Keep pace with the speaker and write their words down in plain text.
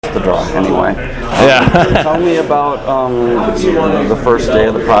the draw anyway. Yeah. Tell me about the first day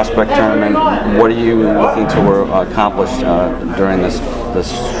of the prospect tournament. What are you looking to accomplish during this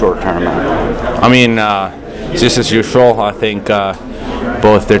short tournament? I mean, just as usual, I think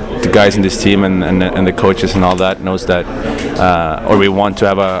both the guys in this team and the coaches and all that knows that, or we want to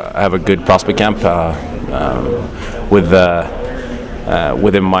have a good prospect camp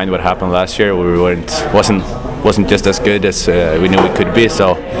with in mind what happened last year, where we wasn't just as good as we knew we could be.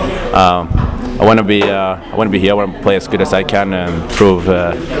 So I want to be here. I want to play as good as I can and prove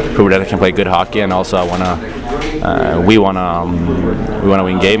that I can play good hockey. And also, we want to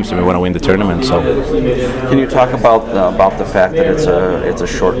win games and we want to win the tournament. So, can you talk about the fact that it's a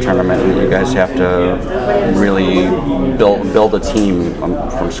short tournament and you guys have to really build a team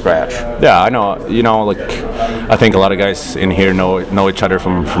from scratch? Yeah, I know. You know, like I think a lot of guys in here know each other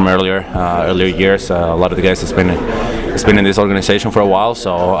from earlier years. A lot of the guys has been in this organization for a while,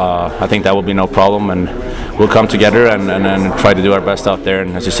 so I think that will be no problem, and we'll come together and try to do our best out there.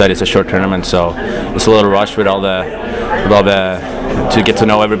 And as you said, it's a short tournament, so it's a little rush with all the to get to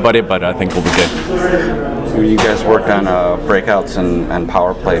know everybody, but I think we'll be good. You guys worked on breakouts and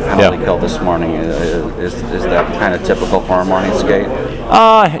power play penalty kill this morning. Is that kind of typical for a morning skate?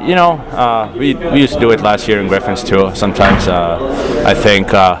 We used to do it last year in Griffins too. Sometimes I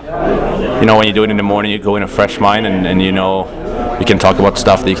think when you do it in the morning, you go in a fresh mind, and you can talk about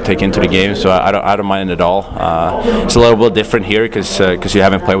stuff that you can take into the game. So I don't mind it at all. It's a little bit different here because you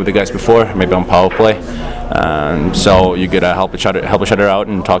haven't played with the guys before, maybe on power play. So you gotta help each other out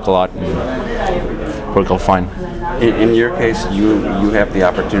and talk a lot. And work out fine. In your case, you have the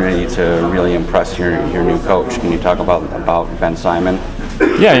opportunity to really impress your new coach. Can you talk about Ben Simon?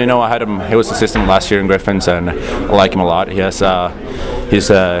 Yeah, I had him. He was assistant last year in Griffins, and I like him a lot. He has,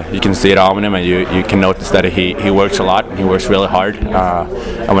 you can see it on him, and you can notice that he works a lot. He works really hard.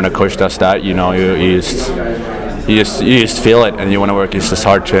 And when a coach does that, you just feel it, and you want to work just as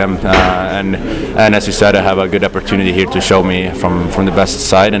hard to him. And as you said, I have a good opportunity here to show me from the best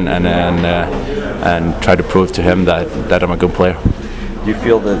side, and try to prove to him that I'm a good player. Do you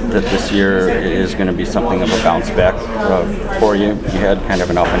feel that this year is going to be something of a bounce back for you? You had kind of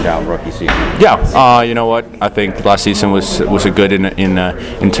an up and down rookie season. Yeah, you know what? I think last season was a good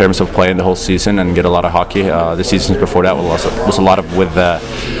in terms of playing the whole season and get a lot of hockey. The seasons before that was a lot of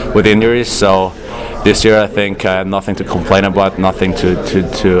with injuries. So this year I think nothing to complain about, nothing to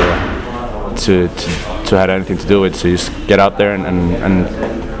have anything to do with. So you just get out there and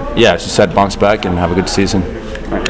yeah, as you said, bounce back and have a good season.